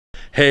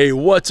Hey,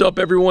 what's up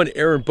everyone?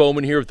 Aaron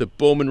Bowman here with the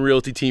Bowman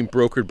Realty team,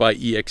 brokered by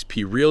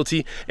eXp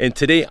Realty. And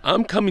today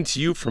I'm coming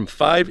to you from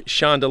 5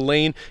 Shanda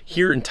Lane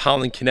here in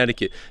Tolland,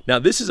 Connecticut. Now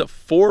this is a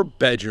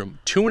 4-bedroom,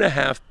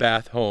 2.5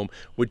 bath home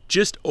with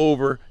just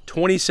over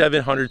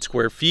 2,700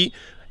 square feet.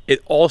 It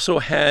also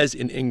has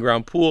an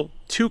in-ground pool,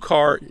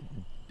 2-car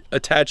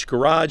attached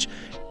garage,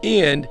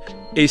 and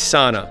a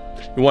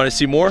sauna. You want to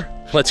see more?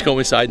 Let's go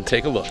inside and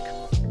take a look.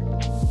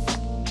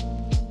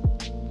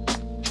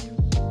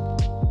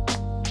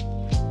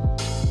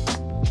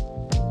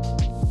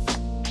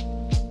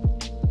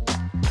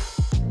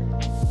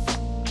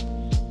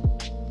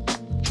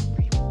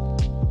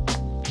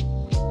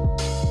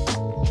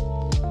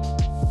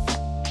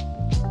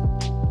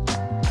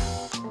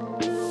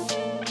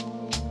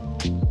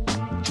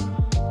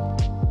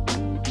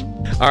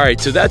 All right,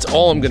 so that's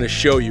all I'm gonna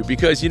show you,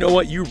 because you know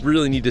what? You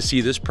really need to see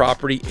this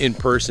property in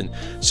person.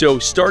 So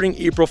starting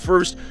April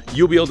 1st,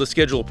 you'll be able to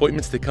schedule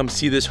appointments to come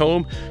see this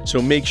home,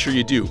 so make sure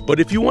you do.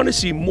 But if you wanna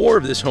see more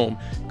of this home,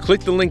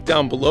 click the link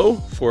down below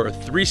for a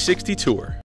 360 tour.